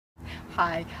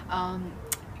Hi,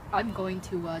 I'm going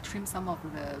to trim some of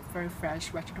the very fresh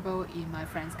vegetable in my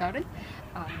friend's garden,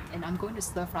 and I'm going to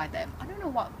stir fry them. I don't know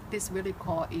what this really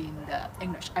called in the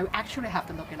English. I actually have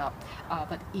to look it up,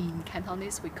 but in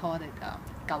Cantonese we call it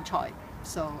gao choy.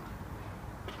 So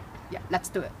yeah, let's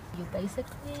do it. You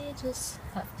basically just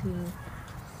have to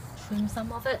trim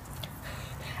some of it.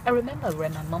 I remember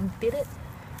when my mom did it,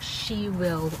 she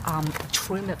will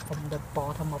trim it from the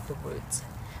bottom of the roots.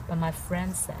 But my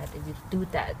friend said if you do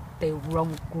that, they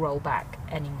won't grow back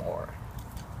anymore.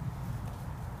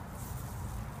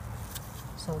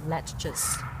 So let's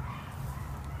just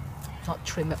not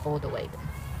trim it all the way.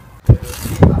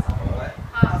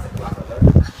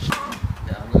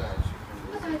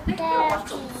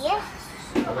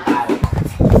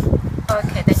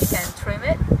 Okay, then you can trim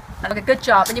it. Okay, good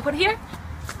job. And you put it here?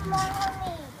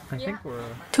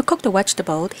 To cook the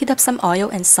vegetable, heat up some oil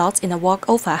and salt in a wok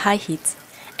over high heat.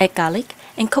 Add garlic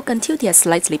and cook until they are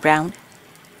slightly brown.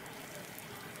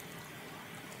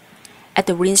 Add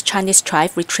the rinsed Chinese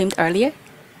chive we trimmed earlier.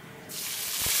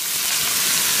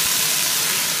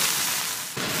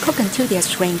 Cook until they are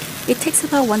shrink. It takes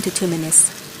about 1 to 2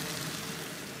 minutes.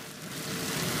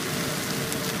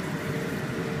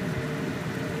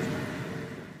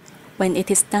 When it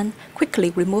is done,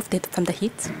 quickly remove it from the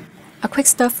heat. A quick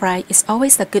stir fry is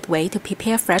always a good way to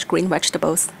prepare fresh green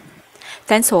vegetables.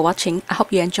 Thanks for watching. I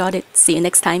hope you enjoyed it. See you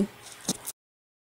next time.